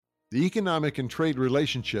The economic and trade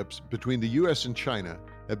relationships between the U.S. and China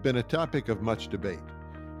have been a topic of much debate.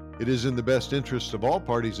 It is in the best interest of all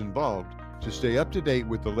parties involved to stay up to date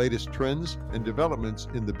with the latest trends and developments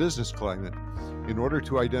in the business climate in order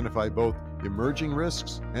to identify both emerging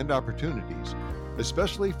risks and opportunities,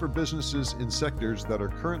 especially for businesses in sectors that are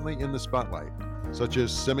currently in the spotlight, such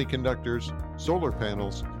as semiconductors, solar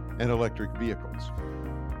panels, and electric vehicles.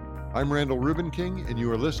 I'm Randall Rubenking, and you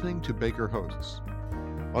are listening to Baker Hosts.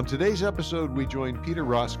 On today's episode, we join Peter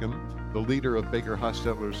Roskam, the leader of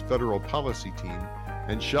BakerHostetler's federal policy team,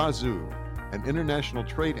 and Sha Zhu, an international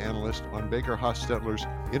trade analyst on BakerHostetler's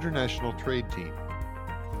international trade team.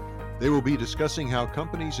 They will be discussing how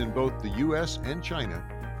companies in both the U.S. and China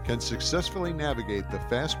can successfully navigate the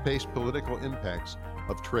fast-paced political impacts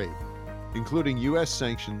of trade, including U.S.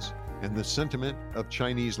 sanctions and the sentiment of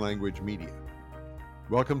Chinese language media.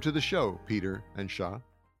 Welcome to the show, Peter and Sha.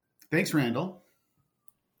 Thanks, Randall.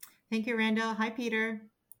 Thank you, Randall. Hi, Peter.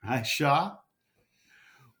 Hi, Sha.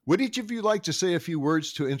 Would each of you like to say a few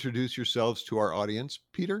words to introduce yourselves to our audience?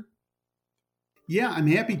 Peter? Yeah, I'm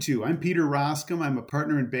happy to. I'm Peter Roskam. I'm a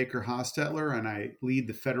partner in BakerHostetler, and I lead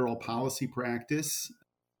the federal policy practice.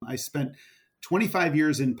 I spent 25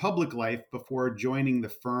 years in public life before joining the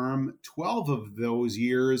firm. 12 of those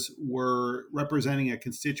years were representing a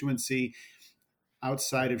constituency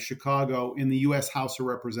outside of Chicago in the U.S. House of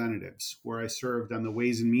Representatives, where I served on the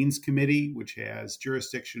Ways and Means Committee, which has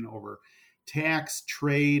jurisdiction over tax,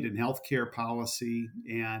 trade, and healthcare policy,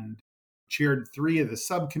 and chaired 3 of the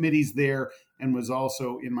subcommittees there and was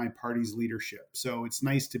also in my party's leadership. So it's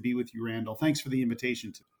nice to be with you, Randall. Thanks for the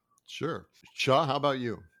invitation. Sure. Sha, how about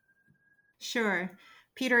you? Sure.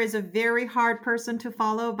 Peter is a very hard person to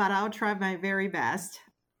follow, but I'll try my very best.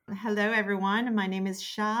 Hello, everyone. My name is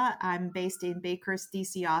Sha. I'm based in Baker's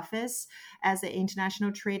DC office as an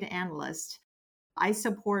International Trade Analyst. I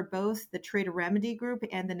support both the Trade Remedy Group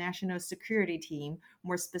and the National Security Team.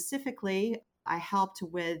 More specifically, I helped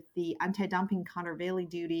with the anti-dumping countervailing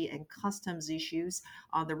duty and customs issues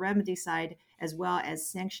on the remedy side, as well as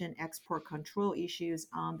sanction export control issues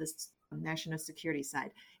on the national security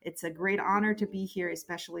side. It's a great honor to be here,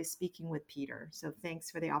 especially speaking with Peter. So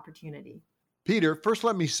thanks for the opportunity. Peter, first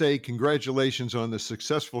let me say congratulations on the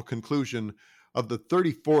successful conclusion of the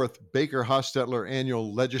 34th BakerHostetler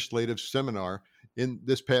Annual Legislative Seminar in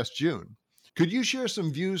this past June. Could you share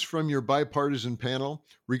some views from your bipartisan panel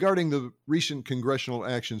regarding the recent congressional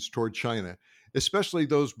actions toward China, especially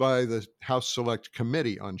those by the House Select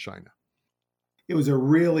Committee on China? It was a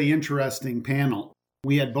really interesting panel.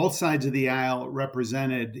 We had both sides of the aisle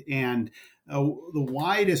represented and the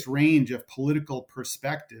widest range of political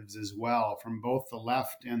perspectives as well, from both the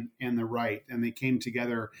left and the right. And they came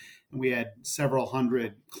together, and we had several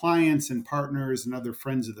hundred clients and partners and other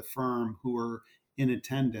friends of the firm who were in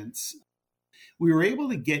attendance. We were able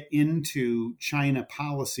to get into China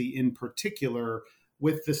policy in particular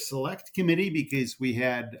with the Select Committee because we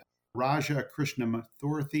had Raja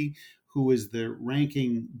Krishnamoorthy, who is the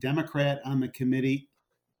ranking Democrat on the committee,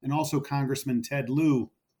 and also Congressman Ted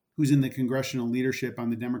Lieu, who's in the congressional leadership on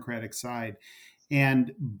the Democratic side.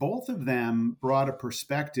 And both of them brought a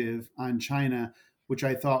perspective on China, which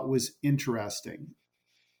I thought was interesting.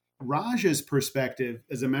 Raja's perspective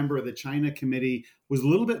as a member of the China committee was a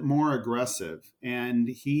little bit more aggressive, and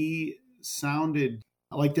he sounded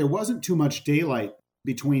like there wasn't too much daylight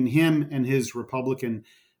between him and his Republican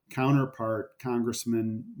counterpart,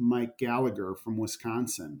 Congressman Mike Gallagher from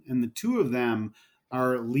Wisconsin. And the two of them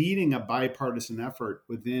are leading a bipartisan effort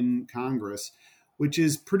within Congress, which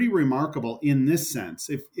is pretty remarkable in this sense.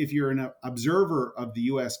 If you're an observer of the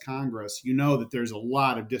U.S. Congress, you know that there's a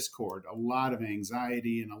lot of discord, a lot of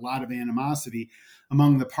anxiety, and a lot of animosity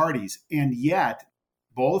among the parties. And yet,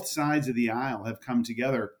 both sides of the aisle have come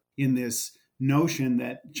together in this notion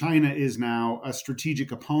that China is now a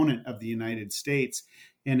strategic opponent of the United States.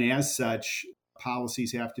 And as such,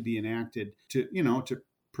 policies have to be enacted to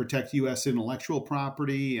protect U.S. intellectual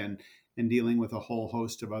property and dealing with a whole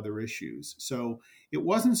host of other issues. So it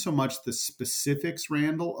wasn't so much the specifics,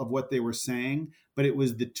 Randall, of what they were saying, but it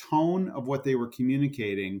was the tone of what they were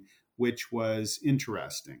communicating, which was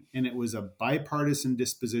interesting. And it was a bipartisan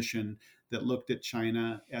disposition that looked at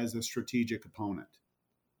China as a strategic opponent.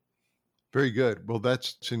 Very good. Well,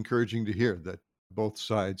 that's encouraging to hear that both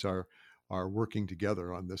sides are working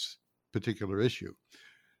together on this particular issue.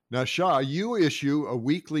 Now, Sha, you issue a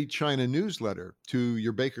weekly China newsletter to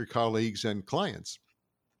your Baker colleagues and clients,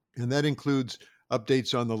 and that includes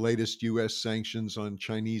updates on the latest U.S. sanctions on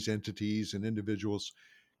Chinese entities and individuals.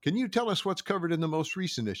 Can you tell us what's covered in the most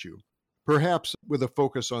recent issue, perhaps with a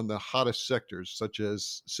focus on the hottest sectors such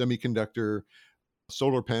as semiconductor,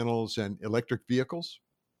 solar panels and electric vehicles?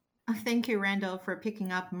 Thank you, Randall, for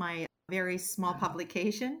picking up my very small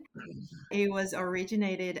publication. It was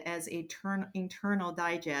originated as a internal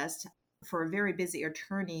digest for very busy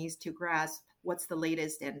attorneys to grasp what's the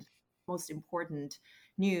latest and most important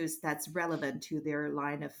news that's relevant to their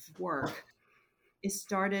line of work. It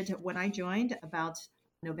started when I joined about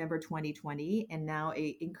November 2020, and now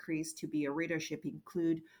it increased to be a readership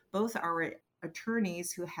include both our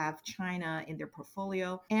attorneys who have China in their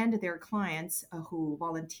portfolio and their clients who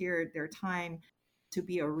volunteered their time to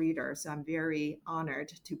be a reader. So I'm very honored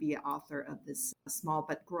to be an author of this small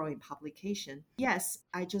but growing publication. Yes,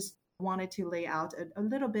 I just wanted to lay out a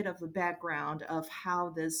little bit of the background of how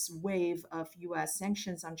this wave of US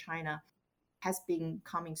sanctions on China has been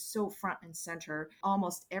coming so front and center,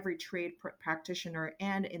 almost every trade practitioner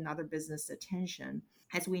and in other business attention.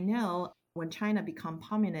 As we know, when China became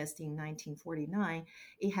communist in 1949,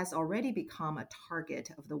 it has already become a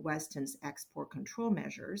target of the Western's export control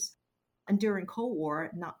measures. And during Cold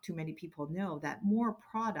War, not too many people know that more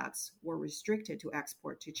products were restricted to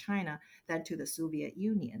export to China than to the Soviet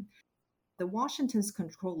Union. The Washington's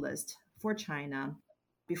control list for China,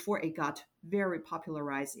 before it got very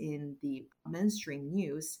popularized in the mainstream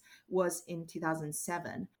news, was in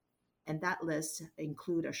 2007. And that list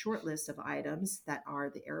include a short list of items that are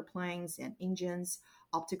the airplanes and engines,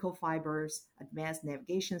 optical fibers, advanced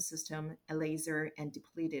navigation system, a laser, and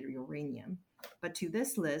depleted uranium. But to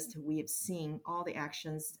this list, we have seen all the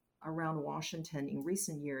actions around Washington in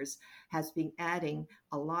recent years has been adding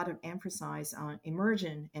a lot of emphasis on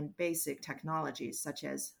emerging and basic technologies such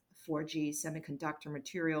as 4G semiconductor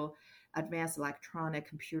material, advanced electronic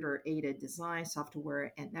computer-aided design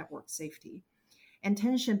software, and network safety. And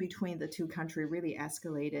tension between the two countries really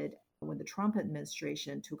escalated when the Trump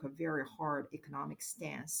administration took a very hard economic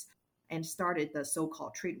stance and started the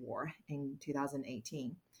so-called trade war in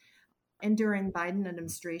 2018. And during Biden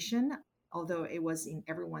administration, although it was in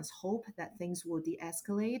everyone's hope that things will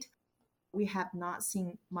de-escalate, we have not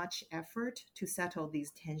seen much effort to settle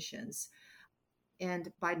these tensions.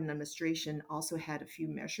 And Biden administration also had a few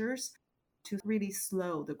measures to really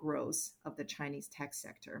slow the growth of the Chinese tech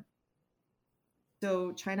sector.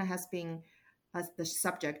 So China has been the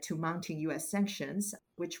subject to mounting U.S. sanctions,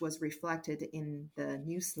 which was reflected in the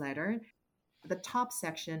newsletter. The top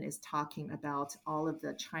section is talking about all of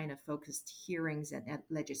the China-focused hearings and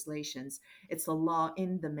legislations. It's a law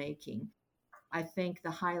in the making. I think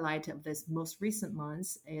the highlight of this most recent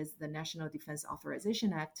months is the National Defense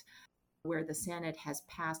Authorization Act, where the Senate has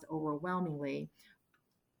passed overwhelmingly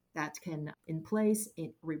that can in place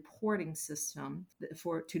a reporting system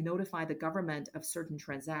to notify the government of certain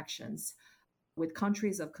transactions with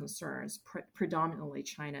countries of concerns, predominantly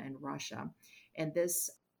China and Russia. And this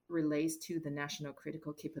relates to the national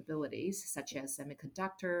critical capabilities such as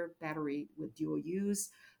semiconductor, battery with dual use,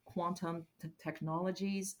 quantum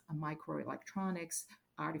technologies, microelectronics,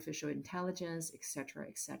 artificial intelligence, etc.,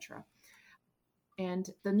 etc. And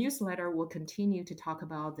the newsletter will continue to talk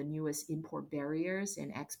about the newest import barriers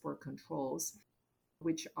and export controls,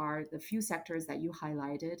 which are the few sectors that you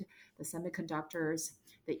highlighted, the semiconductors,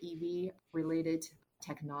 the EV-related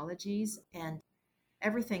technologies, and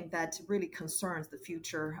everything that really concerns the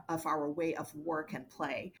future of our way of work and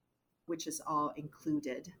play, which is all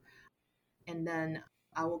included. And then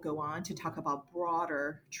I will go on to talk about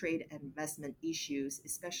broader trade and investment issues,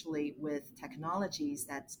 especially with technologies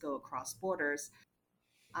that go across borders.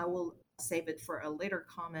 I will save it for a later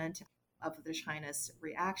comment of the China's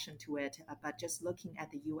reaction to it, but just looking at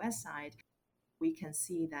the US side, we can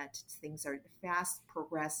see that things are fast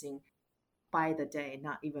progressing by the day,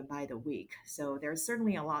 not even by the week. So there's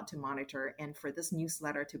certainly a lot to monitor. And for this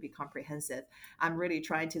newsletter to be comprehensive, I'm really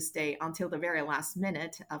trying to stay until the very last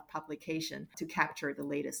minute of publication to capture the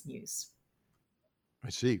latest news. I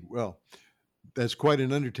see. Well, that's quite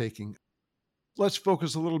an undertaking. Let's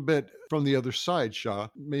focus a little bit from the other side, Sha,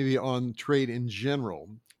 maybe on trade in general.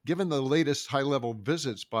 Given the latest high-level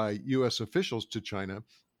visits by U.S. officials to China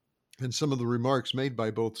and some of the remarks made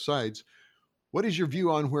by both sides, what is your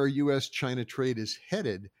view on where U.S.-China trade is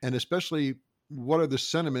headed? And especially, what are the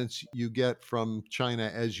sentiments you get from China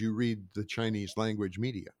as you read the Chinese language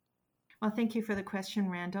media? Well, thank you for the question,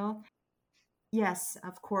 Randall. Yes,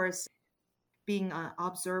 of course, being an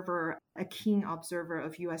observer, a keen observer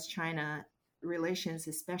of U.S.-China relations,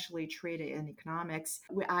 especially trade and economics,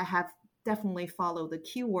 I have definitely followed the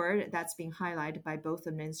keyword that's being highlighted by both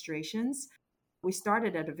administrations. We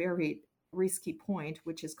started at a very risky point,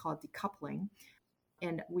 which is called decoupling.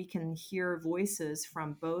 And we can hear voices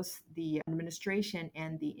from both the administration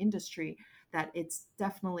and the industry that it's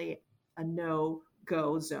definitely a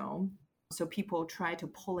no-go zone. So people try to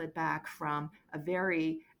pull it back from a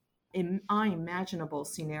very unimaginable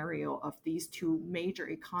scenario of these two major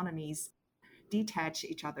economies detach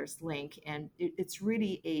each other's link. And it's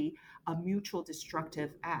really a mutual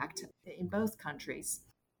destructive act in both countries.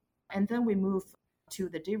 And then we move to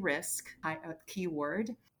the de-risk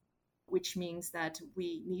keyword, which means that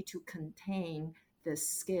we need to contain the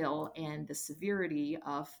scale and the severity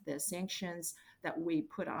of the sanctions that we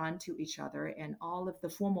put onto each other and all of the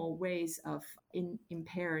formal ways of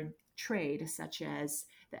impairing trade, such as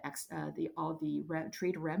the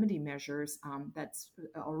trade remedy measures that's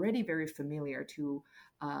already very familiar to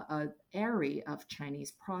an area of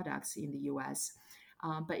Chinese products in the U.S.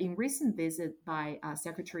 But in recent visit by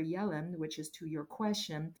Secretary Yellen, which is to your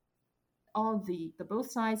question, the both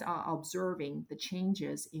sides are observing the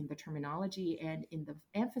changes in the terminology and in the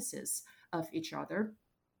emphasis of each other.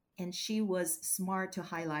 And she was smart to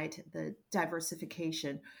highlight the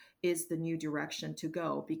diversification is the new direction to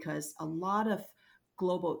go, because a lot of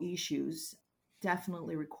global issues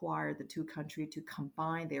definitely require the two countries to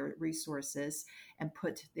combine their resources and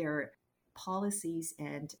put their policies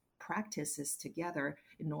and practices together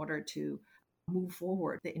in order to move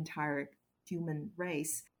forward the entire human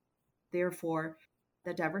race. Therefore,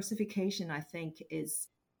 the diversification, I think, is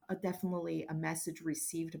definitely a message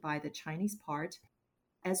received by the Chinese part,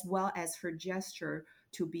 as well as her gesture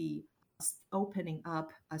to be opening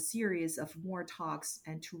up a series of more talks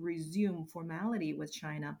and to resume formality with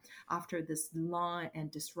China after this long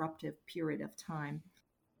and disruptive period of time.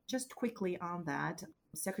 Just quickly on that,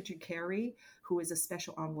 Secretary Kerry, who is a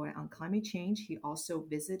special envoy on climate change, he also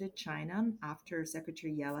visited China after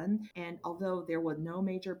Secretary Yellen. And although there were no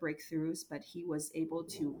major breakthroughs, but he was able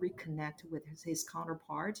to reconnect with his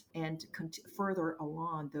counterpart and further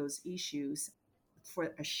along those issues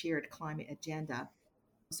for a shared climate agenda.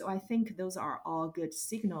 So I think those are all good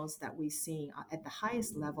signals that we see at the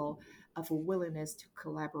highest level of a willingness to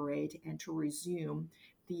collaborate and to resume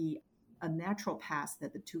a natural path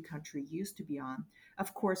that the two countries used to be on.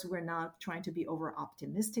 Of course, we're not trying to be over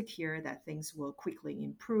optimistic here that things will quickly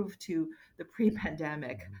improve to the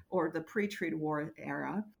pre-pandemic or the pre-trade war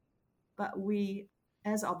era. But we,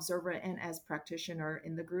 as observer and as practitioner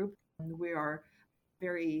in the group, we are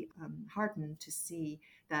very heartened to see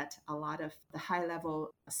that a lot of the high-level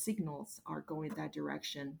signals are going that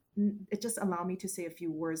direction. It just allowed me to say a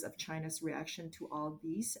few words of China's reaction to all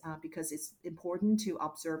these because it's important to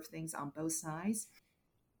observe things on both sides.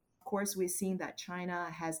 Of course, we've seen that China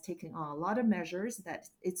has taken on a lot of measures that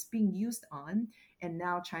it's being used on, and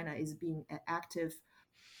now China is being an active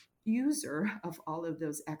user of all of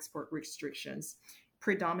those export restrictions.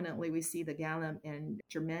 Predominantly, we see the gallium and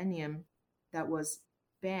germanium that was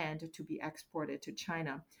banned to be exported to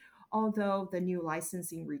China. Although the new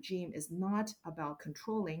licensing regime is not about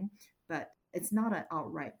controlling, but it's not an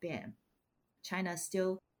outright ban. China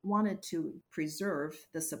still wanted to preserve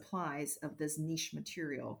the supplies of this niche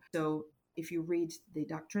material. So if you read the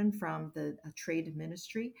doctrine from the Trade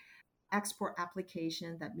Ministry, export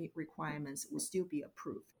application that meet requirements will still be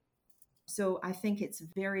approved. So I think it's a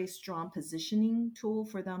very strong positioning tool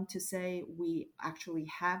for them to say we actually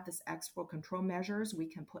have this export control measures we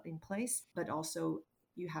can put in place, but also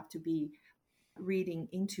you have to be reading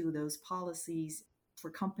into those policies for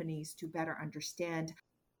companies to better understand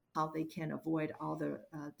how they can avoid all the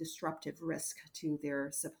disruptive risk to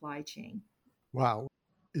their supply chain. Wow.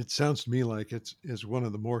 It sounds to me like it's one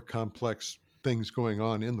of the more complex things going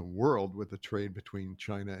on in the world with the trade between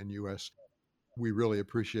China and U.S. We really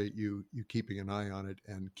appreciate you keeping an eye on it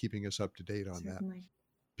and keeping us up to date on Certainly. that.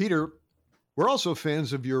 Peter, we're also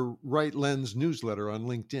fans of your Right Lens newsletter on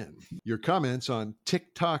LinkedIn. Your comments on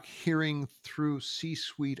TikTok hearing through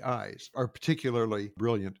C-suite eyes are particularly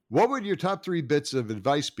brilliant. What would your top 3 bits of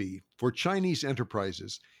advice be for Chinese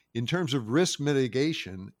enterprises in terms of risk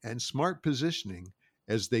mitigation and smart positioning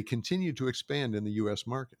as they continue to expand in the U.S.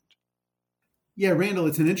 market? Yeah, Randall,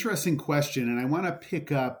 it's an interesting question, and I want to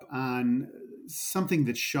pick up on something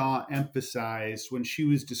that Sha emphasized when she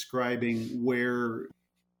was describing where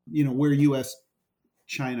U.S.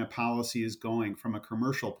 China policy is going from a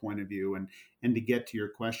commercial point of view. And to get to your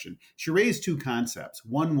question, she raised 2 concepts.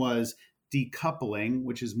 One was decoupling,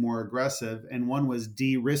 which is more aggressive, and one was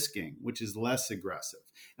de-risking, which is less aggressive.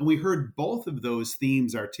 And we heard both of those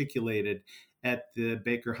themes articulated at the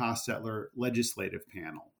BakerHostetler legislative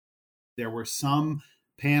panel. There were some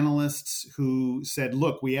panelists who said,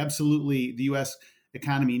 look, the U.S.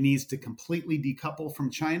 economy needs to completely decouple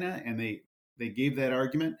from China, and they gave that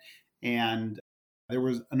argument. And there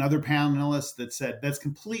was another panelist that said, that's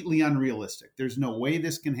completely unrealistic. There's no way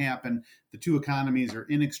this can happen. The two economies are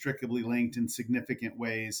inextricably linked in significant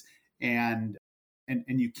ways, And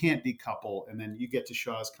you can't decouple. And then you get to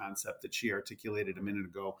Sha's concept that she articulated a minute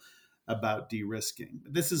ago about de-risking.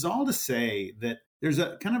 This is all to say that there's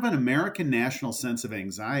a kind of an American national sense of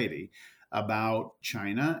anxiety about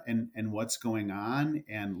China and what's going on,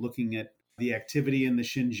 and looking at the activity in the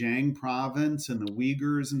Xinjiang province and the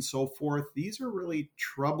Uyghurs and so forth. These are really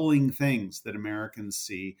troubling things that Americans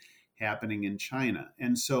see happening in China.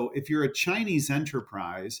 And so if you're a Chinese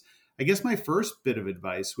enterprise, I guess my first bit of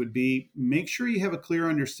advice would be make sure you have a clear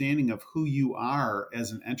understanding of who you are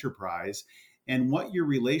as an enterprise and what your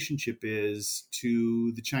relationship is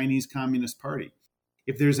to the Chinese Communist Party.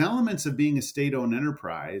 If there's elements of being a state-owned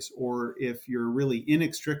enterprise, or if you're really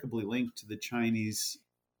inextricably linked to the Chinese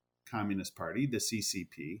Communist Party, the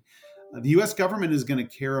CCP, the US government is going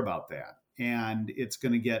to care about that, and it's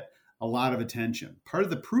going to get a lot of attention. Part of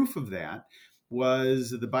the proof of that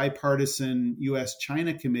was the bipartisan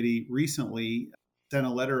US-China committee recently sent a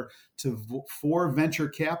letter to 4 venture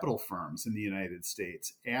capital firms in the United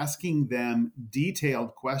States, asking them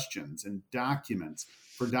detailed questions and documents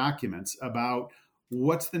about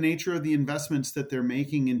what's the nature of the investments that they're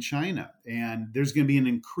making in China. And there's going to be an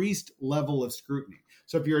increased level of scrutiny.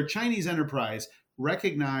 So if you're a Chinese enterprise,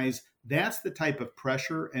 recognize that's the type of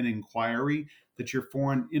pressure and inquiry that your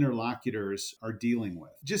foreign interlocutors are dealing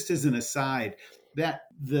with. Just as an aside, that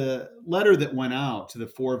the letter that went out to the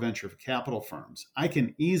 4 venture capital firms, I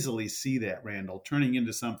can easily see that, Randall, turning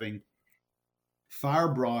into something far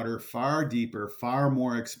broader, far deeper, far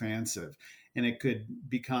more expansive. And it could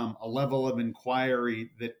become a level of inquiry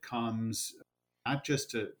that comes not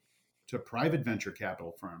just to private venture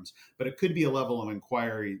capital firms, but it could be a level of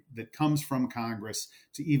inquiry that comes from Congress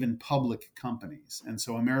to even public companies. And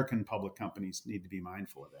so American public companies need to be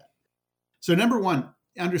mindful of that. So number 1,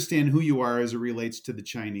 understand who you are as it relates to the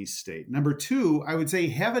Chinese state. Number 2, I would say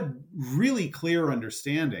have a really clear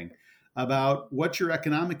understanding about what your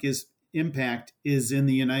economic impact is in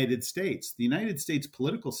the United States. The United States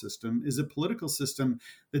political system is a political system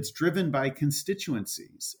that's driven by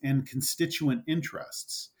constituencies and constituent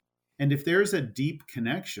interests. And if there's a deep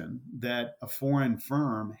connection that a foreign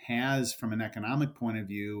firm has from an economic point of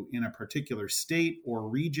view in a particular state or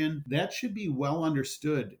region, that should be well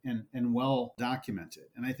understood and well documented.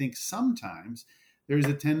 And I think sometimes there's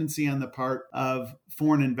a tendency on the part of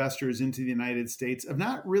foreign investors into the United States of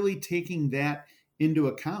not really taking that into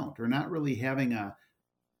account, or not really having a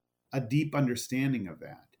deep understanding of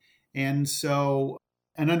that. And so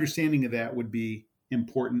an understanding of that would be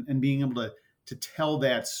important, and being able to tell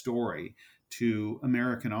that story to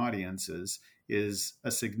American audiences is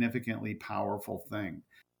a significantly powerful thing.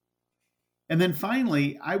 And then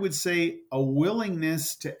finally, I would say a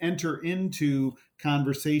willingness to enter into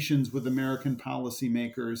conversations with American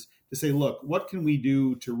policymakers to say, look, what can we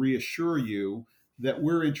do to reassure you that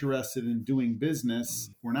we're interested in doing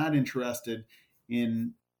business? We're not interested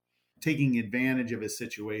in taking advantage of a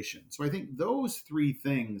situation. So I think those 3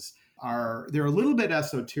 things they're a little bit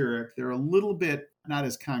esoteric. They're a little bit not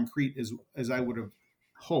as concrete as I would have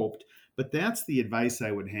hoped, but that's the advice I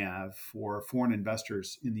would have for foreign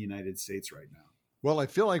investors in the United States right now. Well, I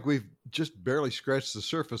feel like we've just barely scratched the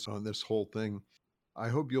surface on this whole thing. I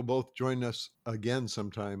hope you'll both join us again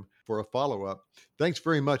sometime for a follow-up. Thanks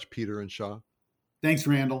very much, Peter and Sha. Thanks,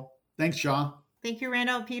 Randall. Thanks, Sha. Thank you,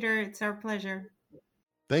 Randall. Peter, it's our pleasure.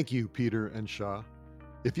 Thank you, Peter and Sha.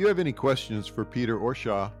 If you have any questions for Peter or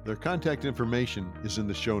Sha, their contact information is in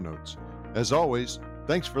the show notes. As always,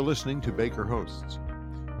 thanks for listening to Baker Hosts.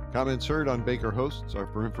 Comments heard on Baker Hosts are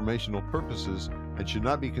for informational purposes and should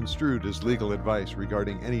not be construed as legal advice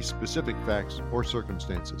regarding any specific facts or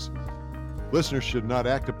circumstances. Listeners should not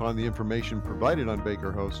act upon the information provided on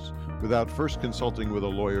Baker Hosts without first consulting with a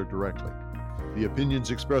lawyer directly. The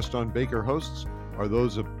opinions expressed on Baker Hosts are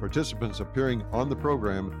those of participants appearing on the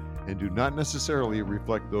program and do not necessarily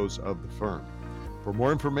reflect those of the firm. For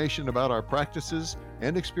more information about our practices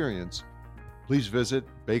and experience, please visit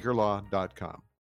bakerlaw.com.